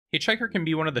Hitchhiker can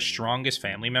be one of the strongest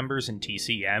family members in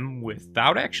TCM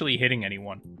without actually hitting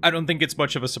anyone. I don't think it's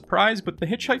much of a surprise, but the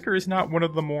Hitchhiker is not one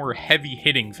of the more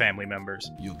heavy-hitting family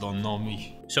members. You don't know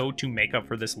me. So to make up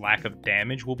for this lack of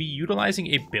damage, we'll be utilizing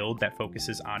a build that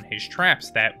focuses on his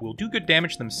traps that will do good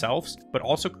damage themselves, but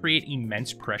also create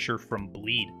immense pressure from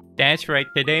bleed. That's right,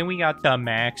 today we got the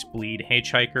max bleed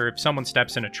Hitchhiker. If someone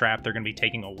steps in a trap, they're going to be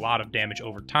taking a lot of damage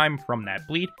over time from that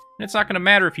bleed. And it's not going to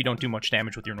matter if you don't do much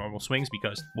damage with your normal swings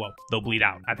because, well, they'll bleed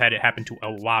out. I've had it happen to a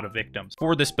lot of victims.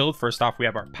 For this build, first off, we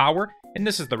have our power, and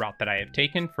this is the route that I have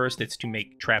taken. First, it's to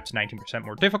make traps 19%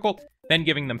 more difficult, then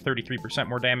giving them 33%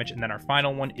 more damage, and then our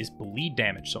final one is bleed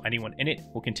damage, so anyone in it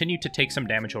will continue to take some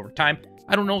damage over time.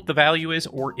 I don't know what the value is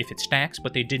or if it stacks,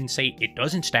 but they didn't say it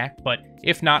doesn't stack, but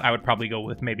if not, I would probably go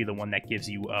with maybe the one that gives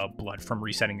you blood from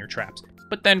resetting your traps.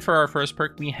 But then for our first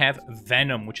perk, we have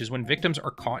Venom, which is when victims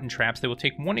are caught in traps, they will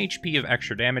take 1 HP of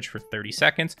extra damage for 30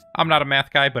 seconds. I'm not a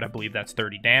math guy, but I believe that's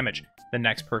 30 damage. The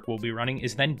next perk we'll be running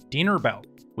is then Dinner Bell,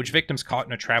 which victims caught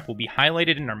in a trap will be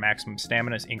highlighted and our maximum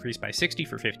stamina is increased by 60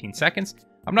 for 15 seconds.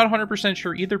 I'm not 100%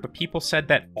 sure either, but people said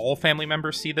that all family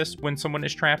members see this when someone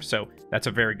is trapped, so that's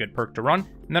a very good perk to run.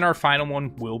 And then our final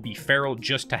one will be Feral,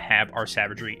 just to have our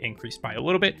savagery increased by a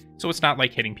little bit, so it's not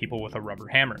like hitting people with a rubber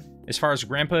hammer. As far as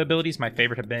Grandpa abilities, my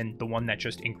favorite have been the one that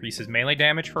just increases melee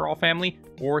damage for all family,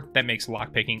 or that makes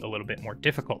lockpicking a little bit more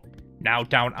difficult. Now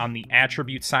down on the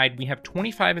attribute side, we have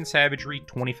 25 in Savagery,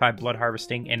 25 Blood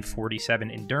Harvesting, and 47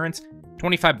 Endurance.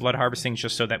 25 Blood Harvesting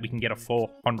just so that we can get a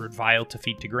full 100 Vial to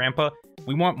feed to Grandpa.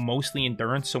 We want mostly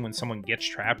Endurance, so when someone gets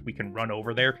trapped, we can run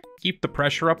over there, keep the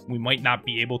pressure up. We might not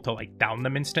be able to down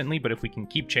them instantly, but if we can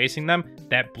keep chasing them,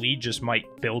 that bleed just might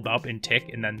build up and tick,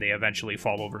 and then they eventually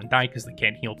fall over and die because they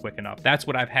can't heal quick enough. That's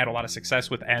what I've had a lot of success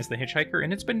with as the Hitchhiker,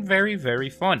 and it's been very, very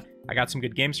fun. I got some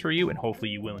good games for you, and hopefully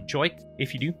you will enjoy.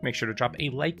 If you do, make sure to drop a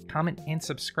like, comment, and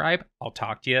subscribe. I'll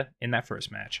talk to you in that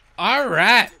first match. All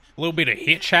right, a little bit of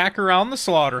Hitchhiker on the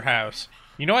slaughterhouse.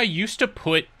 You know, I used to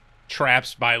put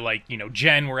traps by,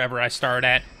 Gen, wherever I start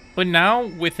at, but now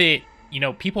with it,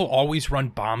 people always run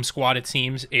Bomb Squad, it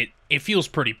seems. It feels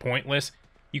pretty pointless.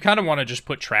 You kind of want to just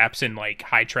put traps in,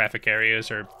 high traffic areas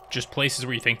or just places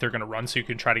where you think they're going to run so you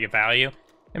can try to get value.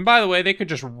 And by the way, they could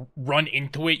just run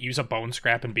into it, use a bone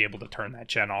scrap, and be able to turn that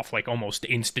gen off, almost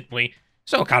instantly.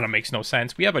 So it kind of makes no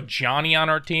sense. We have a Johnny on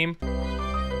our team.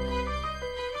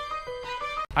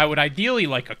 I would ideally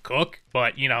like a cook,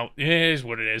 but, it is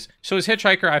what it is. So as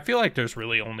Hitchhiker, I feel like there's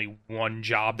really only one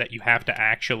job that you have to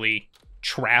actually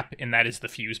trap, and that is the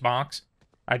fuse box.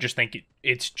 I just think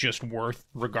it's just worth,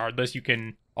 regardless. You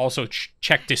can also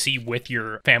check to see with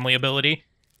your family ability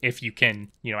if you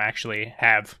can, actually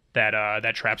have that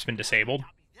that trap's been disabled.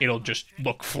 It'll just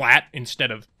look flat instead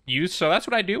of used. So that's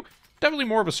what I do. Definitely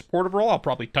more of a supportive role. I'll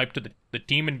probably type to the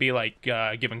team and be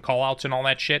giving call-outs and all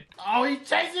that shit. Oh, he's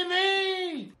chasing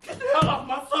me! Get the hell off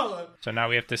my son! So now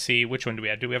we have to see, which one do we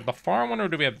have? Do we have the far one or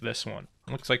do we have this one?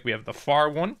 Looks like we have the far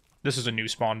one. This is a new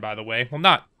spawn, by the way. Well,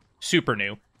 not super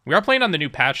new. We are playing on the new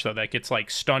patch, though, that gets,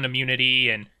 stun immunity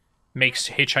and makes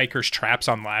Hitchhiker's traps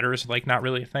on ladders, not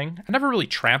really a thing. I never really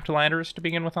trapped ladders to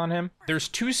begin with on him. There's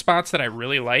 2 spots that I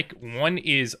really like. One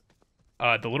is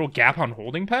the little gap on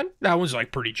holding pen. That was,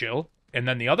 pretty chill. And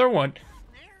then the other one,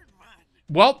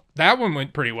 well, that one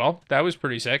went pretty well. That was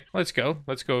pretty sick. Let's go.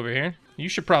 Let's go over here. You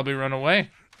should probably run away.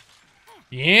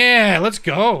 Yeah, let's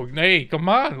go. Hey, come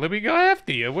on. Let me go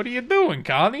after you. What are you doing,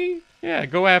 Connie? Yeah,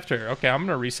 go after her. Okay, I'm going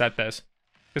to reset this.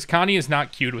 Because Connie is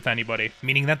not queued with anybody,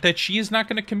 meaning that she is not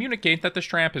going to communicate that this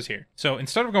trap is here. So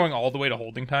instead of going all the way to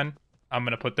holding pen, I'm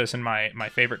going to put this in my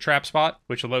favorite trap spot,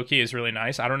 which low-key is really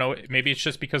nice. I don't know, maybe it's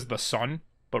just because of the sun,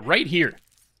 but right here,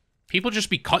 people just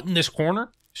be cutting this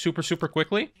corner super, super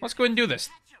quickly. Let's go ahead and do this.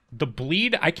 The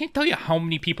bleed, I can't tell you how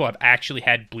many people have actually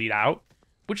had bleed out,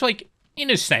 which, in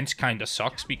a sense, kind of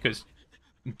sucks because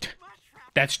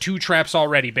that's 2 traps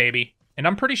already, baby. And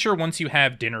I'm pretty sure once you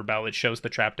have Dinner Bell, it shows the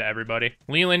trap to everybody.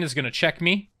 Leland is going to check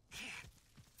me.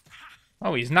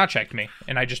 Oh, he's not checked me.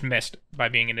 And I just missed by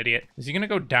being an idiot. Is he going to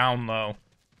go down low?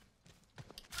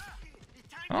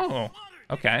 Oh,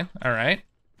 okay. All right.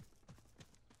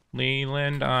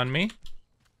 Leland on me.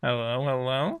 Hello,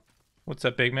 hello. What's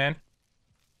up, big man?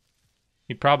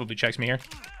 He probably checks me here.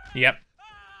 Yep.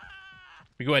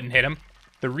 We go ahead and hit him.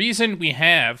 The reason we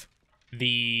have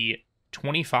the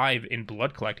 25 in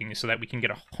blood collecting is so that we can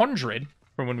get 100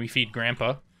 for when we feed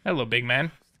Grandpa. Hello, big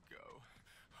man.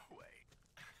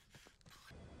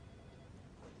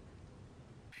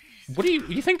 What do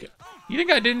you think? You think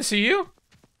I didn't see you?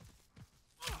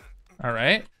 All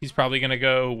right. He's probably gonna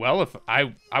go well. If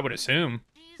I would assume.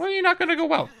 Well, you're not gonna go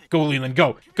well. Go, Leland.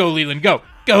 Go. Go, Leland. Go.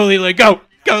 Go, Leland. Go.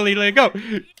 Go, Leland, go.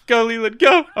 Go, Leland,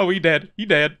 go. Oh, he dead. He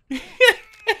dead.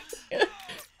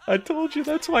 I told you,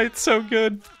 that's why it's so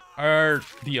good. Are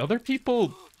the other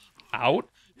people out?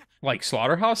 Like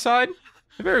slaughterhouse side?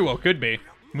 They very well could be.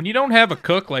 When you don't have a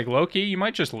cook like Loki, you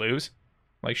might just lose.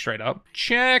 Like straight up.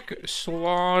 Check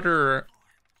slaughter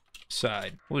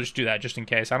side. We'll just do that just in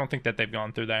case. I don't think that they've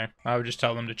gone through there. I would just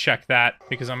tell them to check that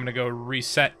because I'm gonna go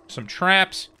reset some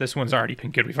traps. This one's already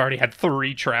been good. We've already had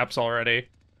 3 traps already.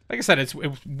 Like I said, it's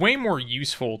way more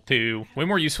useful to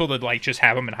like just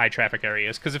have them in high traffic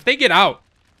areas. Because if they get out,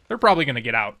 they're probably gonna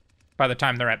get out by the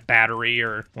time they're at battery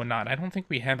or whatnot. I don't think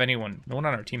we have anyone. No one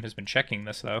on our team has been checking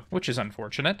this though, which is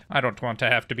unfortunate. I don't want to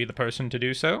have to be the person to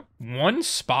do so. One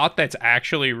spot that's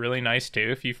actually really nice too,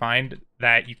 if you find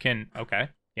that you can, okay.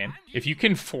 Again, if you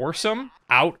can force them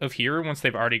out of here once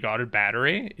they've already got a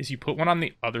battery, is you put one on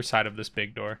the other side of this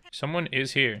big door. Someone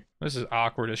is here. This is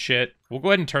awkward as shit. We'll go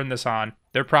ahead and turn this on.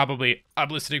 They're probably, I'm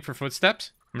listening for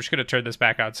footsteps. I'm just gonna turn this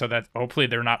back out so that hopefully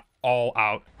they're not all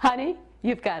out. Honey,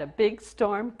 you've got a big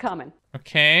storm coming.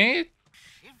 Okay.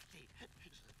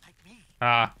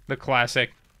 The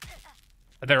classic.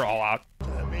 They're all out.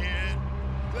 Let me in.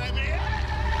 Let me in.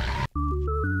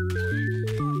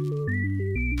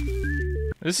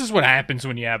 This is what happens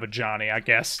when you have a Johnny, I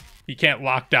guess. You can't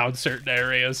lock down certain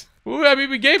areas. Ooh, I mean,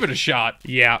 we gave it a shot.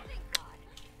 Yeah.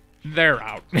 They're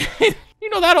out. You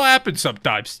know, that'll happen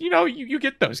sometimes. You know, you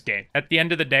get those games. At the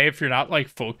end of the day, if you're not, like,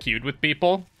 full queued with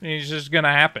people, it's just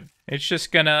gonna happen. It's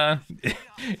just gonna...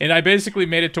 And I basically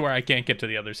made it to where I can't get to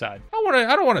the other side. I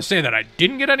don't want to say that I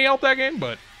didn't get any help that game,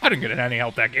 but I didn't get any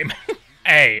help that game.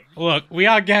 Hey, look, we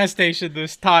on gas station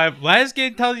this time. Last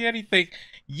game tells you anything.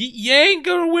 You ain't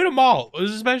gonna win them all,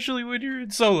 especially when you're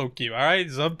in solo queue, alright?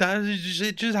 Sometimes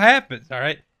it just happens,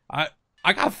 alright? I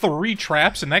got 3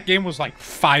 traps, and that game was like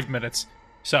 5 minutes.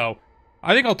 So,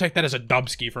 I think I'll take that as a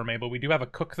dubski for me, but we do have a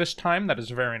cook this time. That is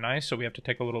very nice, so we have to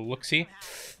take a little look-see.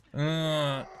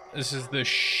 This is the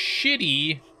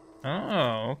shitty...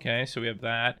 Oh, okay, so we have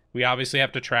that. We obviously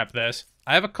have to trap this.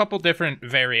 I have a couple different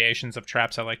variations of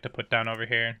traps I like to put down over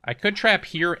here. I could trap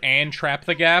here and trap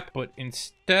the gap, but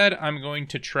instead I'm going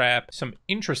to trap some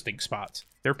interesting spots.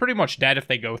 They're pretty much dead if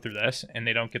they go through this and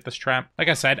they don't get this trap. Like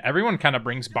I said, everyone kind of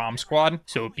brings bomb squad,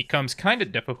 so it becomes kind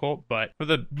of difficult, but for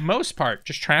the most part,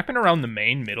 just trapping around the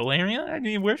main middle area, I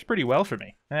mean, it works pretty well for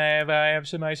me. I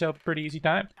have myself a pretty easy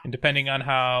time. And depending on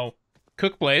how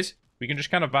Cook plays, we can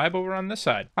just kind of vibe over on this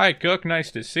side. Hi, Cook.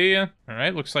 Nice to see you. All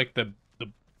right, looks like the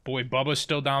boy Bubba's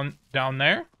still down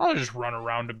there. I'll just run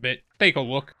around a bit, take a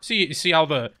look, see how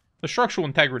the structural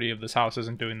integrity of this house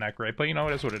isn't doing that great, but you know,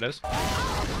 it is what it is.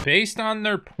 Based on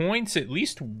their points, at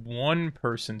least one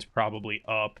person's probably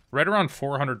up. Right around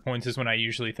 400 points is when I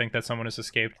usually think that someone has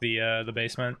escaped the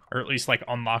basement, or at least like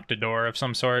unlocked a door of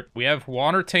some sort. We have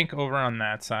water tank over on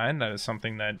that side. That is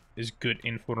something that is good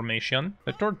information.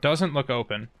 That door doesn't look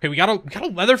open. Okay, we got a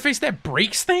Leatherface that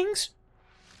breaks things?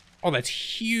 Oh,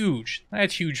 that's huge.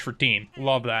 That's huge for team.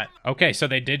 Love that. Okay, so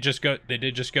they did just go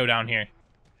down here.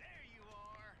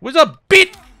 What's up,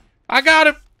 bitch? I got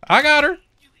him. I got her.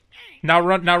 Now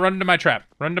run into my trap.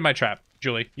 Run to my trap.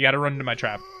 Julie, you gotta run into my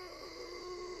trap.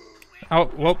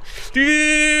 Oh, well.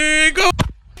 Go!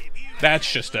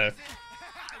 That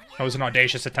was an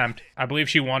audacious attempt. I believe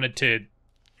she wanted to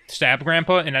stab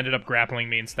Grandpa and ended up grappling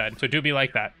me instead. So do be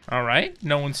like that. All right.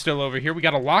 No one's still over here. We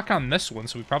got a lock on this one,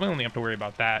 so we probably only have to worry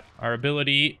about that. Our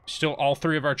ability, still all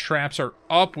 3 of our traps are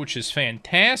up, which is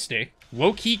fantastic.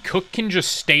 Low-key, Cook can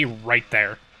just stay right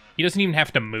there. He doesn't even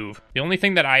have to move. The only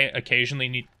thing that I occasionally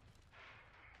need...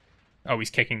 Oh,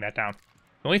 he's kicking that down.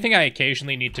 The only thing I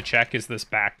occasionally need to check is this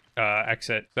back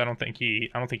exit. I don't think he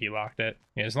locked it.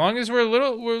 Yeah, as long as we're a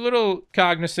little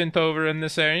cognizant over in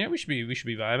this area, we should be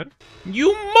vibing.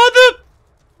 You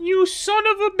son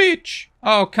of a bitch!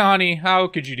 Oh, Connie, how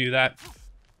could you do that?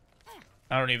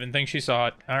 I don't even think she saw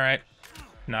it. All right,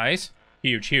 nice,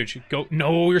 huge. Go.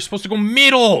 No, you're supposed to go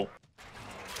middle.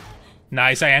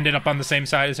 Nice. I ended up on the same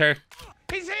side as her.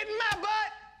 He's hitting my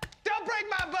butt. Don't break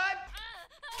my butt.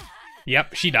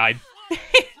 Yep, she died.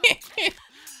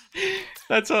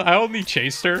 I only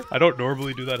chased her. I don't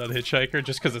normally do that on Hitchhiker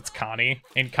just because it's Connie.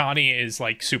 And Connie is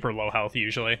like super low health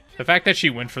usually. The fact that she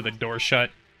went for the door shut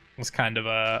was kind of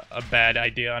a bad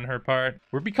idea on her part.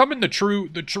 We're becoming the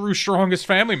true strongest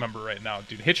family member right now,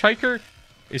 dude. Hitchhiker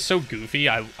is so goofy.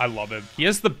 I love him. He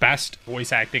has the best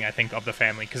voice acting, I think, of the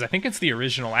family because I think it's the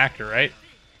original actor, right?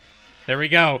 There we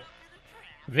go.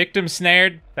 Victim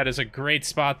snared. That is a great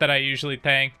spot that I usually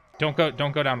tank. Don't go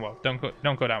down well. Don't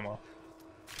go down well.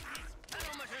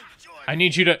 I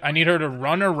need her to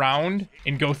run around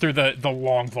and go through the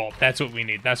long vault. That's what we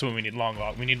need. Long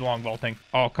vault. We need long vaulting.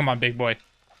 Oh, come on, big boy.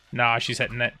 Nah, she's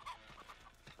hitting it.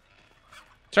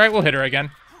 It's alright, we'll hit her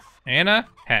again. Anna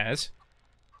has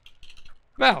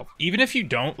Valve. Even if you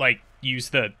don't, like, use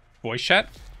the voice chat,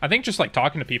 I think just, like,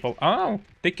 talking to people, oh,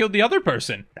 they killed the other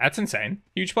person. That's insane.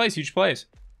 Huge plays, huge plays.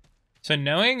 So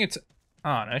knowing it's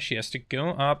Anna, she has to go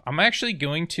up. I'm actually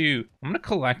going to, I'm going to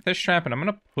collect this trap, and I'm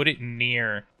going to put it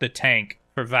near the tank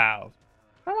for Valve.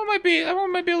 That one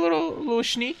might be a little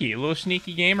sneaky,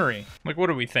 gamery. Like, what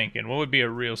are we thinking? What would be a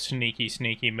real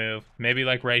sneaky move? Maybe,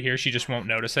 like, right here, she just won't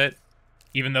notice it.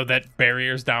 Even though that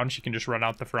barrier's down, she can just run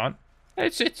out the front.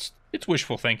 It's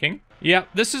wishful thinking. Yeah,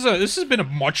 this has been a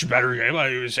much better game,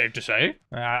 I would safe to say.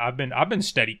 I've been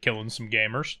steady killing some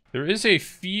gamers. There is a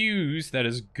fuse that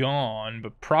is gone,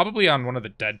 but probably on one of the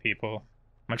dead people.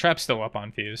 My trap's still up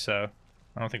on fuse, so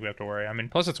I don't think we have to worry. I mean,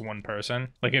 plus it's one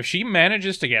person. Like, if she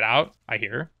manages to get out, I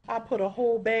hear her. I put a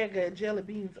whole bag of jelly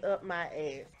beans up my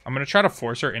ass. I'm gonna try to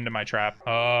force her into my trap.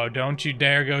 Oh, don't you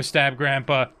dare go stab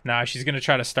Grandpa. Nah, she's gonna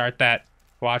try to start that.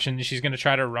 Watching, she's gonna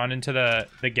try to run into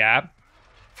the gap.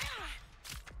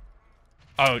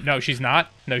 Oh, no, she's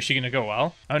not. No, is she gonna go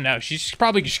well? Oh, no, she's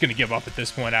probably just gonna give up at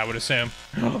this point, I would assume.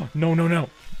 No, no, no.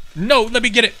 No, let me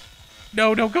get it.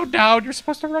 No, don't go down. You're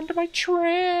supposed to run to my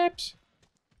traps.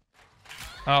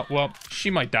 Oh, well,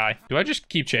 she might die. Do I just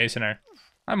keep chasing her?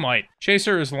 I might. Chase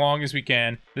her as long as we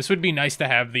can. This would be nice to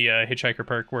have the Hitchhiker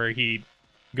perk where he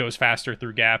goes faster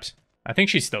through gaps. I think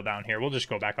she's still down here. We'll just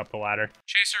go back up the ladder.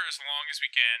 Chase her as long as we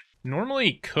can.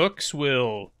 Normally, cooks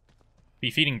will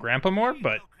be feeding Grandpa more,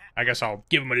 but I guess I'll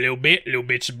give him a little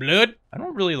bits of blood. I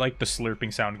don't really like the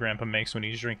slurping sound Grandpa makes when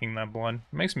he's drinking that blood.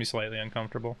 It makes me slightly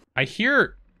uncomfortable. I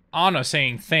hear Anna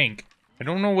saying think. I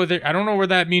don't know where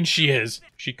that means she is.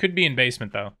 She could be in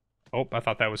basement though. Oh, I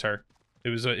thought that was her. It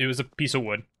was a piece of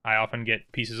wood. I often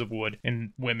get pieces of wood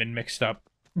and women mixed up.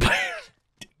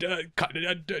 I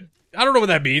don't know what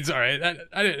that means. All right,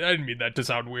 I didn't mean that to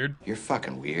sound weird. You're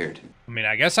fucking weird. I mean,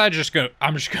 I guess I'm just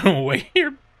gonna wait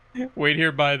here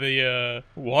by the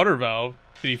water valve.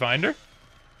 Did he find her?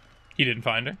 He didn't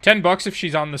find her. $10 if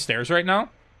she's on the stairs right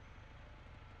now.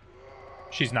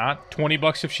 She's not.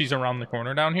 $20 if she's around the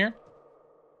corner down here.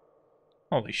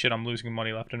 Holy shit, I'm losing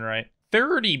money left and right.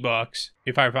 $30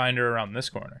 if I find her around this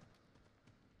corner.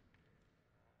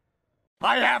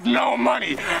 I have no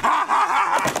money.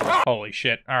 Holy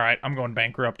shit. Alright, I'm going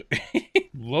bankrupt.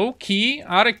 Low-key,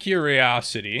 out of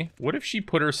curiosity, what if she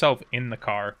put herself in the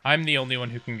car? I'm the only one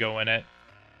who can go in it.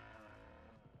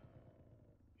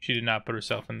 She did not put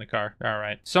herself in the car.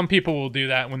 Alright. Some people will do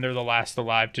that when they're the last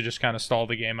alive to just kind of stall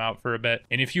the game out for a bit.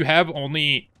 And if you have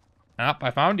only... Oh,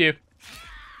 I found you.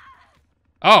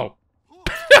 Oh.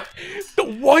 The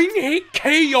one-hit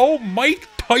KO Mike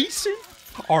Tyson?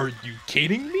 Are you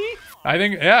kidding me? I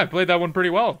think, yeah, I played that one pretty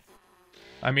well.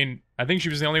 I mean, I think she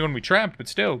was the only one we trapped, but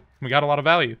still, we got a lot of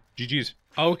value. GG's.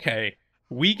 Okay,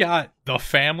 we got the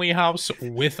family house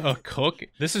with a cook.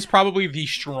 This is probably the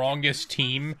strongest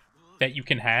team that you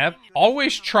can have.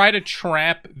 Always try to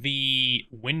trap the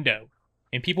window.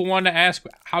 And people want to ask,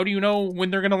 how do you know when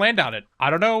they're going to land on it?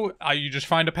 I don't know. You just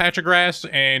find a patch of grass,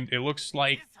 and it looks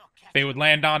like they would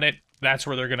land on it. That's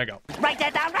where they're going to go. Write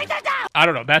that down, write that down! I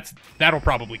don't know. That'll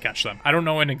probably catch them. I don't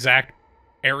know an exact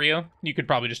area. You could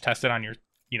probably just test it on your,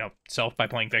 self by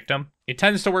playing victim. It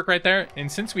tends to work right there.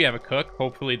 And since we have a cook,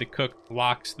 hopefully the cook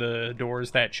locks the doors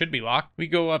that should be locked. We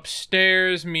go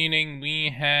upstairs, meaning we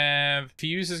have...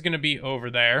 Fuse is going to be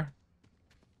over there.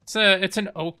 It's an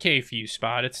okay fuse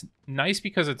spot. It's nice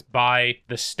because it's by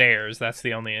the stairs. That's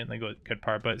the only good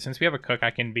part. But since we have a cook,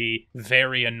 I can be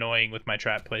very annoying with my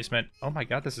trap placement. Oh my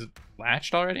god, this is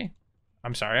latched already?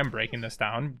 I'm sorry, I'm breaking this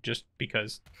down just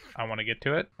because I want to get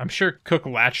to it. I'm sure Cook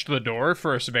latched the door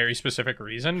for a very specific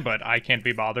reason, but I can't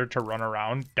be bothered to run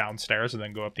around downstairs and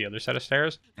then go up the other set of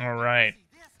stairs. All right.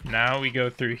 Now we go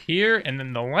through here, and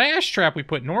then the last trap we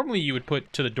put, normally you would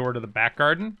put to the door to the back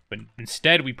garden, but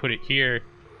instead we put it here.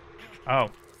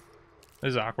 Oh, this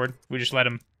is awkward. We just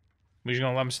gonna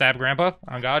let him stab Grandpa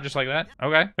on God just like that?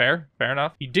 Okay, fair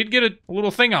enough. He did get a little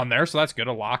thing on there, so that's good,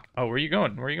 a lock. Oh, where are you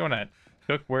going? Where are you going at?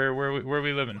 Cook, where are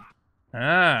we living?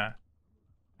 Ah,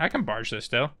 I can barge this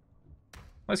still.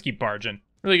 Let's keep barging.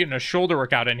 Really getting a shoulder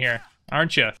workout in here,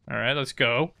 aren't you? All right, let's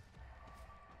go.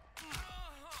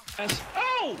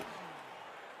 Oh!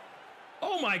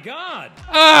 Oh my god!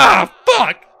 Ah,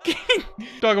 fuck!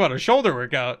 Talk about a shoulder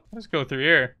workout. Let's go through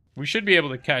here. We should be able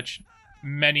to catch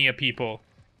many a people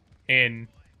in...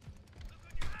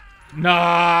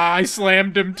 Nah, I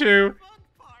slammed him too.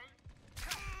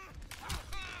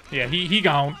 Yeah, he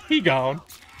gone. He gone.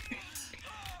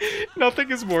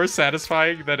 Nothing is more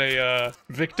satisfying than a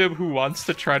victim who wants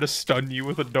to try to stun you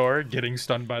with a door getting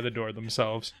stunned by the door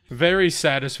themselves. Very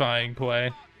satisfying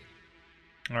play.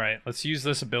 Alright, let's use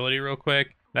this ability real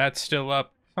quick. That's still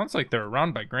up. Sounds like they're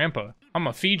around by Grandpa. I'm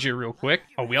gonna feed you real quick.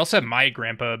 Oh, we also have my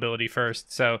Grandpa ability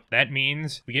first, so that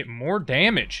means we get more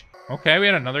damage. Okay, we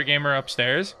had another gamer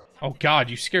upstairs. Oh god,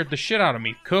 you scared the shit out of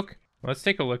me, Cook. Let's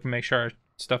take a look and make sure our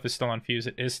stuff is still on fuse.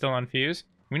 It is still on fuse.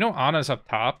 We know Anna's up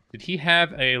top. Did he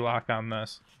have a lock on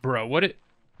this? Bro,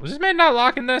 was this man not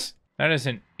locking this? That is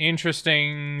an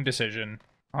interesting decision.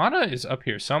 Anna is up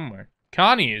here somewhere.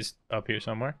 Connie is up here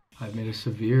somewhere. I've made a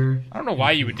severe... I don't know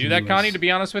why you would do that, Connie, to be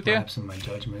honest with you. Lapse in my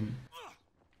judgment.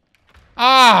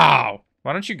 Oh!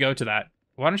 Why don't you go to that?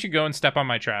 Why don't you go and step on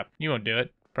my trap? You won't do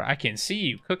it. Bro, I can't see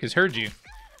you. Cook has heard you.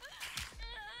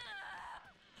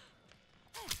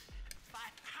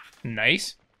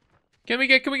 Nice. Can we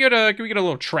get a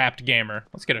little trapped gamer?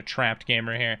 Let's get a trapped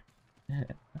gamer here.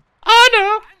 Oh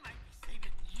no!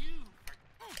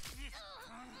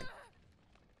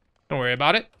 Don't worry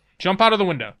about it. Jump out of the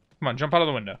window. Come on, jump out of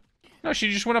the window. No,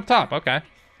 she just went up top. Okay.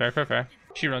 Fair, fair, fair.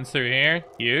 She runs through here.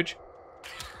 Huge.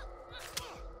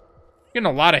 Getting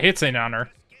a lot of hits in on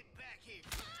her.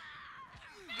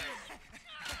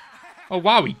 Oh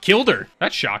wow, he killed her.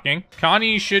 That's shocking.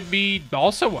 Connie should be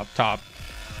also up top.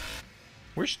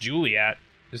 Where's Julie at,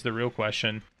 is the real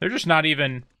question. They're just not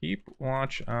even... Keep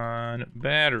watch on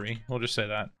battery. We'll just say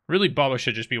that. Really, Bubba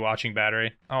should just be watching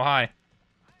battery. Oh, hi.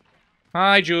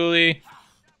 Hi, Julie.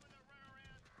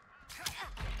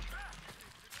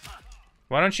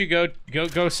 Why don't you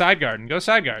go side garden? Go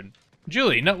side garden.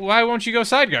 Julie, no, why won't you go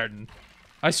side garden?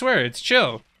 I swear, it's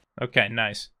chill. Okay,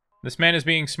 nice. This man is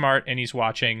being smart, and he's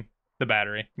watching the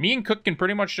battery. Me and Cook can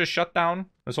pretty much just shut down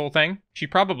this whole thing. She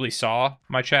probably saw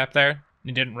my trap there.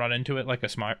 And didn't run into it like a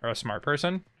smart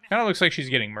person. Kind of looks like she's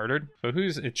getting murdered. So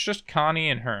it's just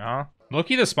Connie and her, huh?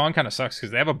 Low-key, the spawn kind of sucks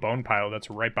because they have a bone pile that's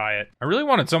right by it. I really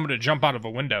wanted someone to jump out of a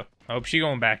window. I hope she's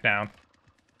going back down.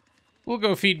 We'll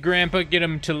go feed Grandpa, get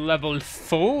him to level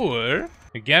 4.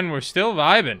 Again, we're still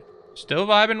vibing. Still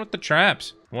vibing with the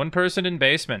traps. One person in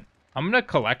basement. I'm going to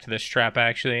collect this trap,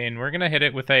 actually, and we're going to hit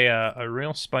it with a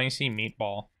real spicy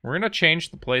meatball. We're going to change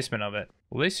the placement of it.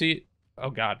 Will they see it? Oh,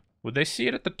 God. Would they see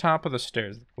it at the top of the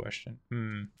stairs, the question?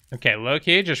 Okay,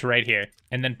 low-key, just right here.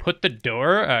 And then put the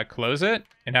door, close it,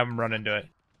 and have them run into it.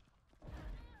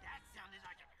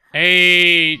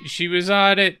 Hey, she was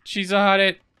on it. She's on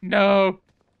it. No.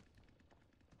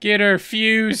 Get her,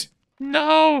 fuse.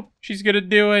 No. She's gonna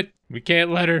do it. We can't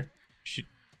let her. She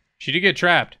did get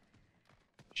trapped.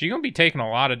 She's gonna be taking a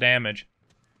lot of damage.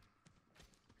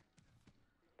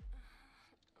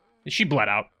 She bled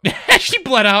out. She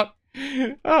bled out.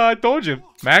 Oh, I told you.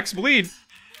 Max bleed.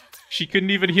 She couldn't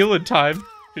even heal in time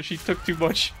because she took too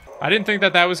much. I didn't think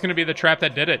that was going to be the trap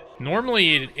that did it.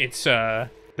 Normally, it's the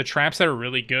traps that are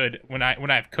really good when I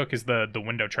have Cook is the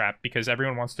window trap because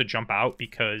everyone wants to jump out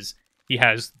because he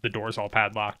has the doors all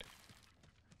padlocked.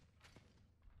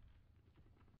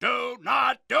 Do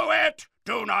not do it!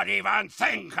 Do not even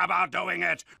think about doing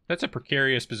it! That's a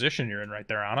precarious position you're in right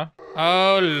there, Anna.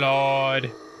 Oh, Lord.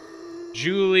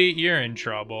 Julie, you're in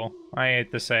trouble. I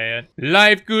hate to say it.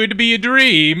 Life could be a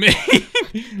dream.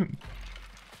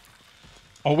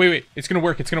 Oh, wait. It's gonna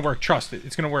work. It's gonna work. Trust it.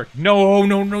 It's gonna work. No.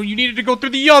 You needed to go through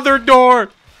the other door.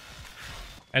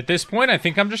 At this point, I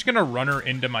think I'm just gonna run her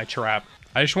into my trap.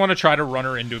 I just want to try to run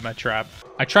her into my trap.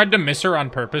 I tried to miss her on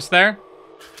purpose there.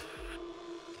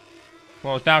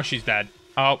 Well, now she's dead.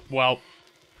 Oh, well.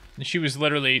 She was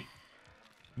literally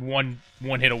one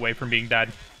hit away from being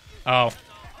dead. Oh.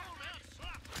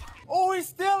 Oh, he's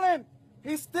stealing!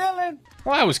 He's stealing!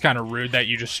 Well, that was kind of rude that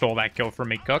you just stole that kill from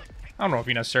me, Cook. I don't know if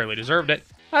you necessarily deserved it.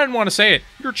 I didn't want to say it.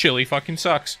 Your chili fucking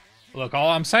sucks. Look,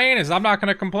 all I'm saying is I'm not going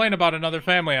to complain about another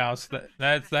family house.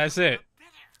 That's it.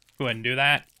 Go ahead and do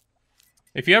that.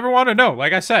 If you ever want to know,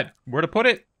 like I said, where to put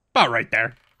it, about right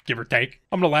there, give or take.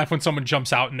 I'm going to laugh when someone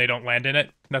jumps out and they don't land in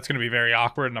it. That's going to be very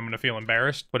awkward and I'm going to feel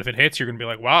embarrassed. But if it hits, you're going to be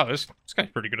like, wow, this guy's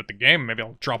pretty good at the game. Maybe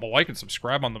I'll drop a like and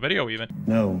subscribe on the video even.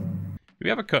 No. Do we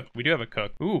have a Cook? We do have a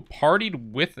Cook. Ooh,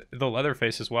 partied with the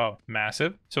Leatherface as well.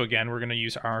 Massive. So again, we're going to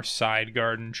use our side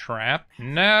garden trap.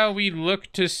 Now we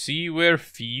look to see where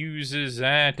Fuse is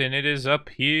at, and it is up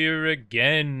here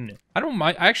again.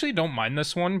 I actually don't mind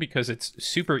this one because it's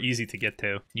super easy to get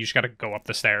to. You just got to go up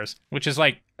the stairs, which is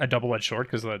like a double-edged sword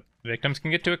because the victims can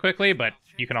get to it quickly, but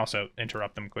you can also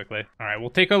interrupt them quickly. All right,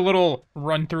 we'll take a little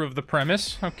run through of the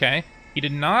premise. Okay. He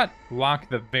did not lock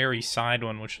the very side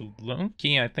one, which,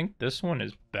 low-key, I think this one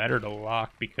is better to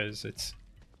lock because it's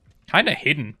kind of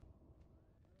hidden.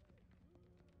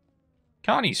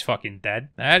 Connie's fucking dead.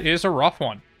 That is a rough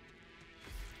one.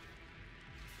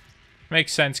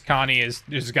 Makes sense. Connie is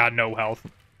got no health.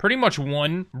 Pretty much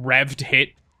one revved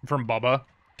hit from Bubba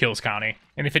kills Connie.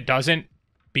 And if it doesn't,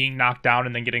 being knocked down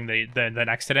and then getting the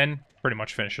next hit in pretty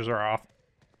much finishes her off.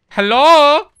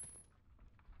 Hello?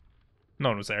 No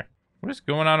one was there. What is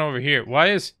going on over here? Why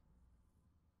is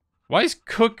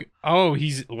Cook... Oh,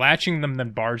 he's latching them,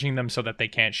 then barging them so that they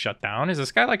can't shut down. Is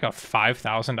this guy like a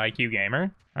 5,000 IQ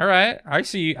gamer? All right, I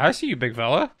see you, big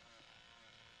fella.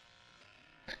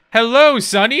 Hello,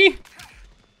 Sonny.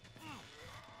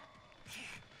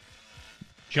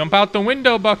 Jump out the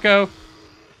window, bucko.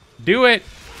 Do it.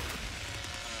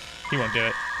 He won't do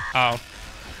it. Oh.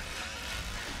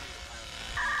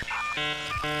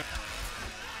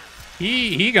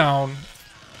 He gone.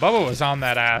 Bubba was on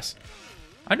that ass.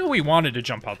 I know he wanted to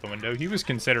jump out the window. He was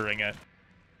considering it.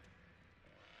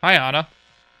 Hi, Anna.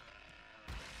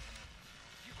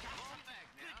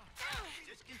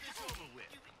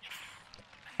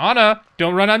 Anna,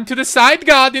 don't run onto the side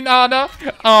garden, Anna.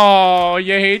 Oh,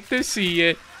 you hate to see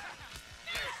it.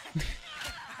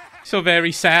 So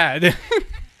very sad.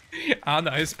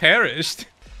 Anna has perished.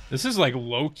 This is like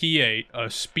low-key a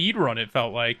speed run, it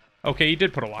felt like. Okay, he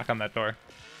did put a lock on that door.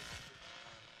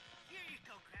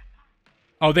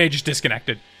 Oh, they just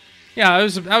disconnected. Yeah,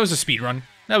 that was a speed run.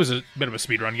 That was a bit of a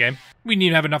speed run game. We didn't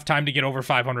even have enough time to get over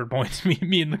 500 points,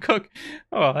 me and the cook.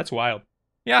 Oh, that's wild.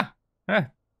 Yeah,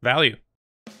 value.